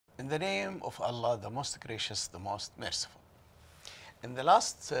In the name of Allah, the most gracious, the most merciful. In the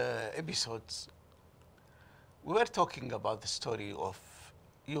last episodes, we were talking about the story of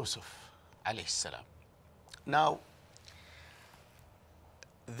Yusuf alayhi salam. Now,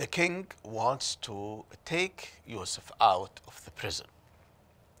 the king wants to take Yusuf out of the prison.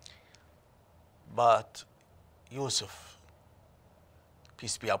 But Yusuf,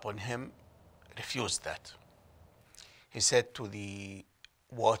 peace be upon him, refused that. He said to the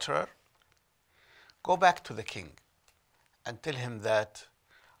waterer, "Go back to the king and tell him that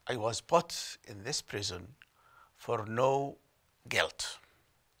I was put in this prison for no guilt,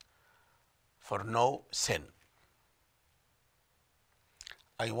 for no sin.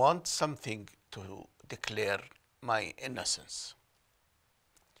 I want something to declare my innocence."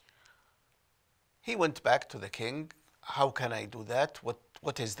 He went back to the king. How can I do that?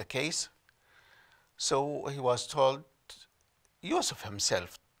 What is the case? So he was told, Yusuf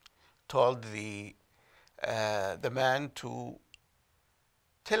himself told the man to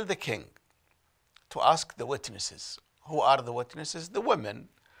tell the king to ask the witnesses. Who are the witnesses? The women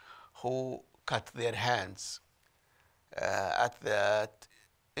who cut their hands at that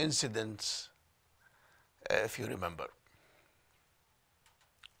incident, if you remember.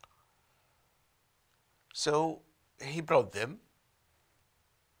 So he brought them.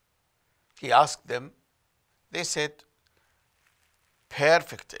 He asked them. They said,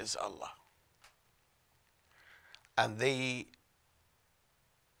 "Perfect is Allah." And they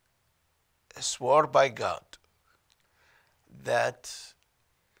swore by God that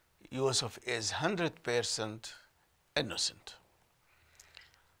Yusuf is 100% innocent.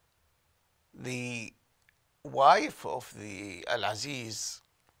 The wife of the Al-Aziz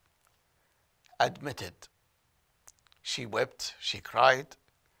admitted. She wept, she cried,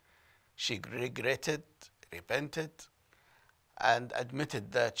 she regretted, repented, and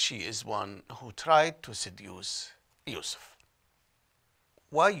admitted that she is one who tried to seduce Yusuf.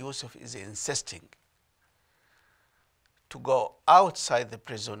 Why Yusuf is insisting to go outside the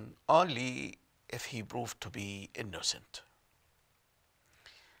prison only if he proved to be innocent?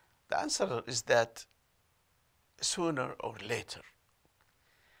 The answer is that sooner or later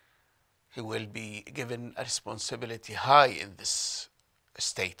he will be given a responsibility high in this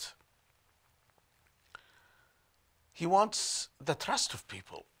state. He wants the trust of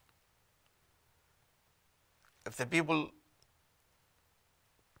people. If the people,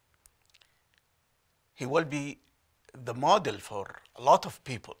 he will be the model for a lot of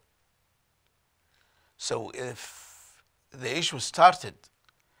people. So if the issue started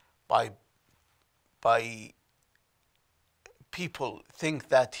by people think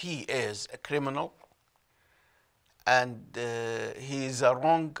that he is a criminal and he is a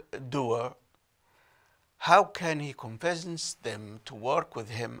wrongdoer, how can he convince them to work with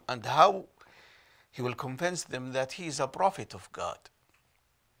him, and how he will convince them that he is a prophet of God?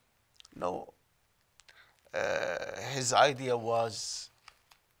 No, his idea was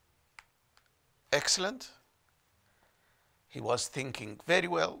excellent. He was thinking very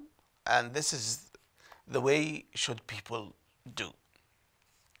well, and this is the way should people do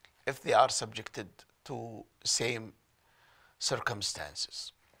if they are subjected to same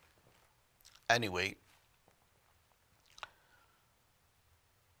circumstances. Anyway,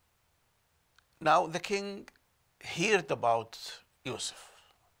 now the king heard about Yusuf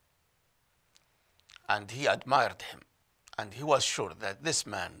and he admired him, and he was sure that this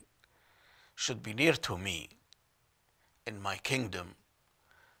man should be near to me in my kingdom,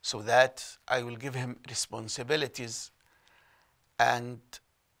 so that I will give him responsibilities and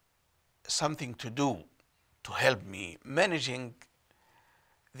something to do to help me managing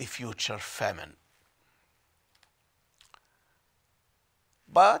the future famine.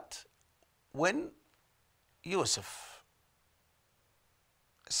 But when Yusuf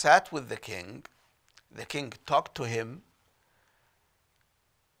sat with the king talked to him,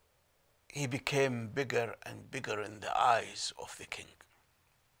 he became bigger and bigger in the eyes of the king.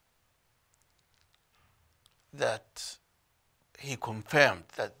 That he confirmed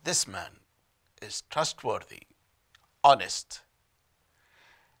that this man is trustworthy, honest,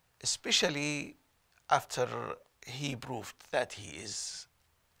 especially after he proved that he is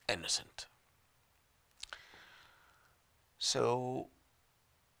innocent. So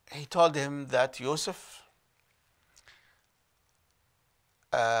he told him that, "Yusuf,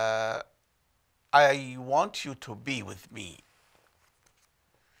 I want you to be with me,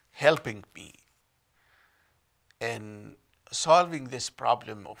 helping me in solving this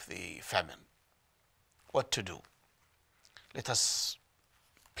problem of the famine. What to do? Let us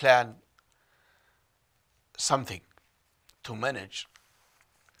plan something to manage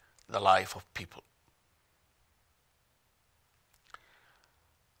the life of people.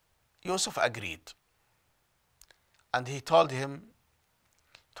 Joseph agreed, and he told him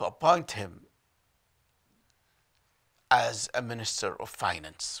to appoint him as a minister of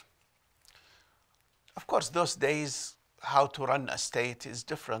finance. Of course, those days, how to run a state is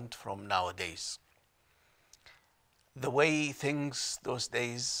different from nowadays. The way things those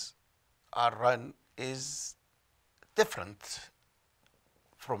days are run is different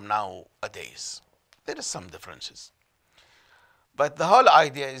from nowadays. There are some differences. But the whole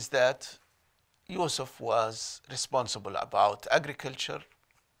idea is that Joseph was responsible about agriculture,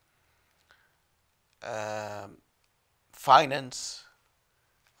 finance,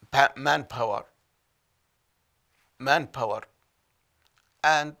 manpower,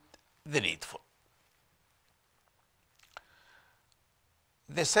 and the needful.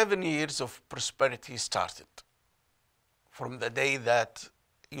 The 7 years of prosperity started from the day that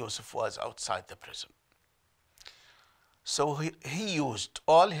Joseph was outside the prison. So he used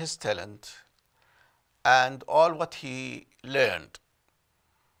all his talent and all what he learned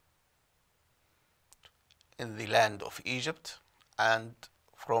in the land of Egypt and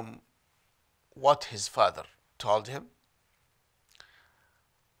from what his father told him.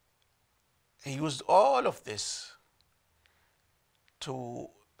 He used all of this to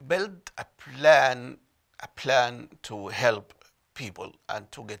build a plan to help people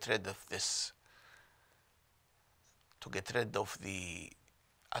and to get rid of this, to get rid of the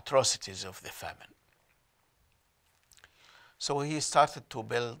atrocities of the famine. So he started to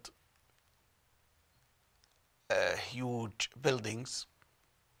build huge buildings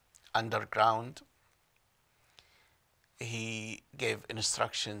underground. He gave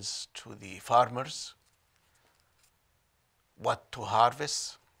instructions to the farmers what to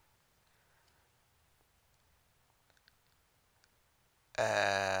harvest,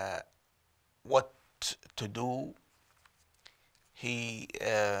 what to do. He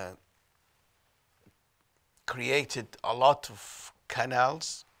created a lot of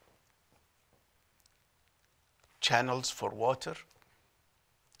channels for water,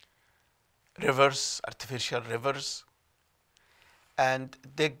 rivers, artificial rivers, and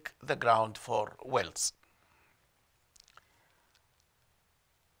dig the ground for wells.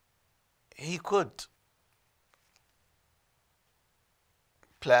 He could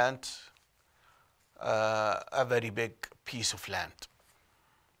plant a very big piece of land,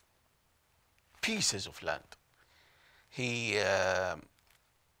 pieces of land. He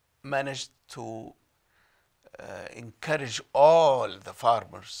managed to encourage all the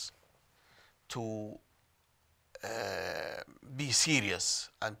farmers to be serious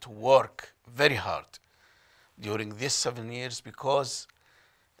and to work very hard during these 7 years because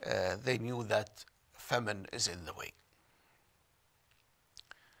they knew that famine is in the way.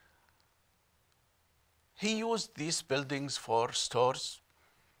 He used these buildings for stores,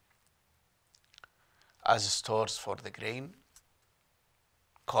 as stores for the grain,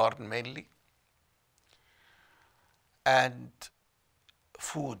 corn mainly, and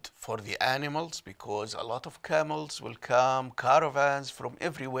food for the animals, because a lot of camels will come, caravans from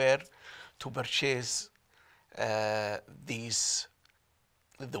everywhere to purchase the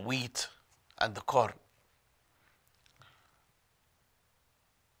wheat and the corn.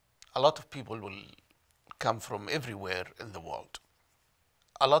 A lot of people will come from everywhere in the world.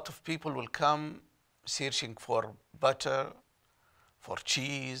 A lot of people will come searching for butter, for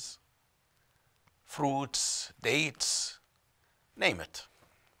cheese, fruits, dates, name it.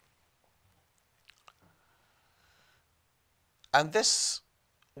 And this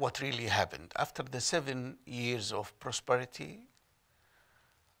what really happened. After the 7 years of prosperity,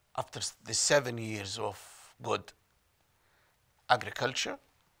 after the 7 years of good agriculture,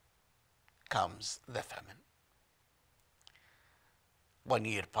 comes the famine. 1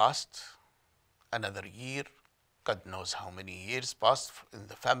 year passed, another year, God knows how many years passed in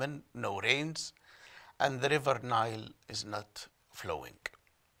the famine, no rains, and the river Nile is not flowing.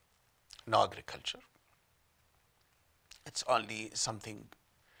 No agriculture. It's only something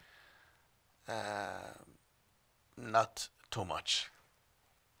not too much.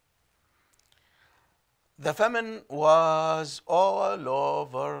 The famine was all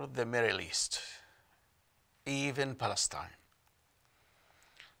over the Middle East, even Palestine.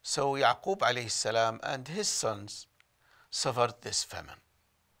 So Yaqub alayhi salam and his sons suffered this famine.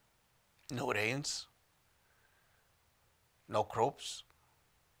 No rains, no crops,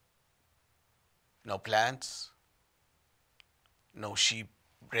 no plants, no sheep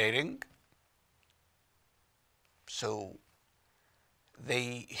rearing. So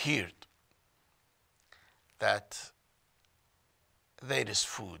they heard that there is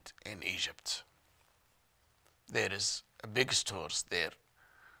food in Egypt. There is big stores there,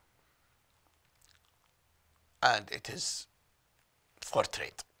 and it is for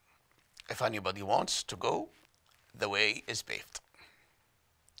trade. If anybody wants to go, the way is paved.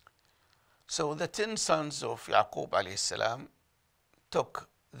 So the 10 sons of Yaqub alayhi salam took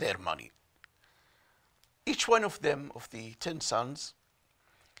their money. Each one of them, of the 10 sons,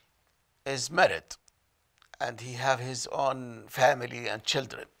 is married, and he have his own family and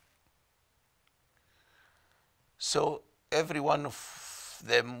children. So every one of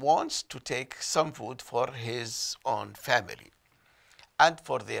them wants to take some food for his own family and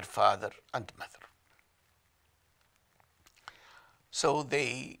for their father and mother. So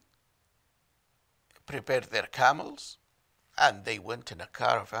they prepared their camels and they went in a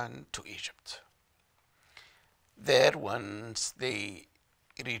caravan to Egypt. There, once they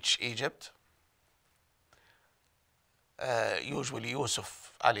reach Egypt, usually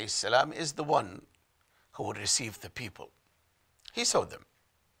Yusuf alayhi salam is the one who will receive the people. He saw them.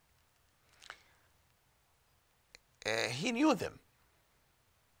 He knew them.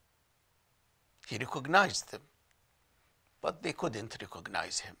 He recognized them, but they couldn't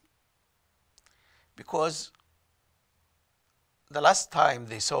recognize him because the last time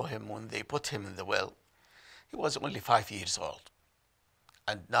they saw him, when they put him in the well, he was only 5 years old,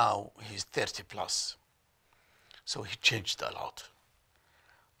 and now he's 30 plus. So he changed a lot.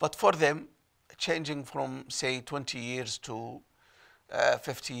 But for them, changing from say 20 years to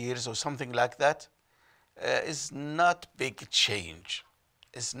 50 years or something like that is not big change.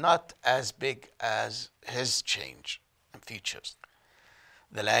 It's not as big as his change and features.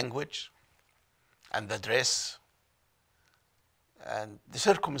 The language and the dress and the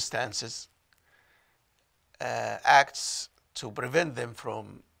circumstances acts to prevent them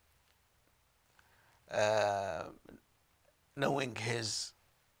from knowing his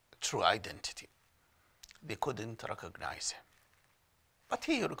true identity. They couldn't recognize him, but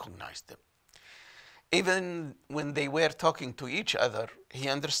he recognized them. Even when they were talking to each other, he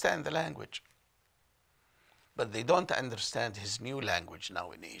understands the language, but they don't understand his new language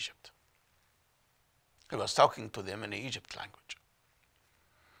now in Egypt. He was talking to them in Egypt language,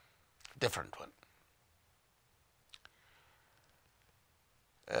 different one.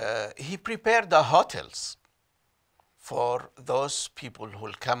 He prepared the hotels for those people who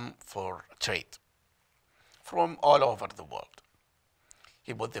will come for trade from all over the world.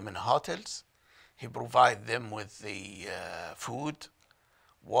 He put them in hotels. He provided them with the food,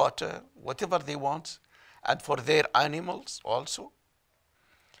 water, whatever they want, and for their animals also,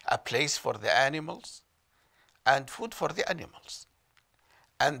 a place for the animals and food for the animals.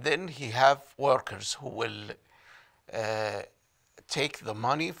 And then he have workers who will take the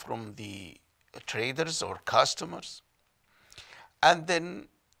money from the traders or customers, and then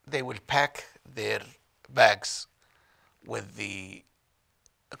they will pack their bags with the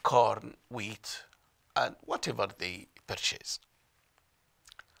corn, wheat, and whatever they purchase.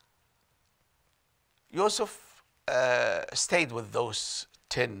 Joseph stayed with those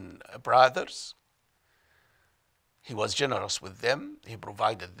 10 brothers. He was generous with them. He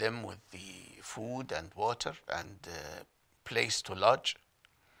provided them with the food and water and place to lodge.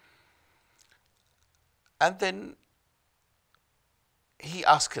 And then he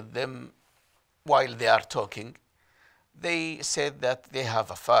asked them, while they are talking, they said that they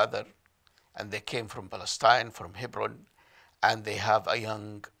have a father and they came from Palestine, from Hebron, and they have a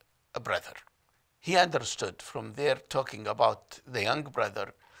young brother. He understood from their talking about the young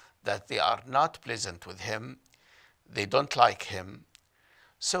brother that they are not pleasant with him, they don't like him.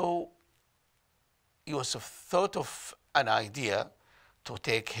 So Yusuf thought of an idea to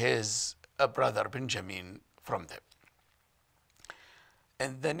take his brother Benjamin from them.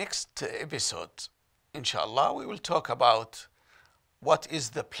 In the next episode, inshallah, we will talk about what is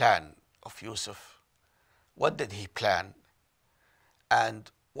the plan of Yusuf, what did he plan, and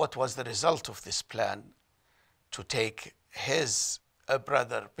what was the result of this plan to take his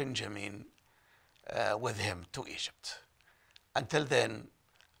brother Benjamin with him to Egypt. Until then,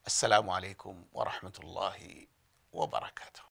 Assalamu alaikum wa rahmatullahi wa barakatuh.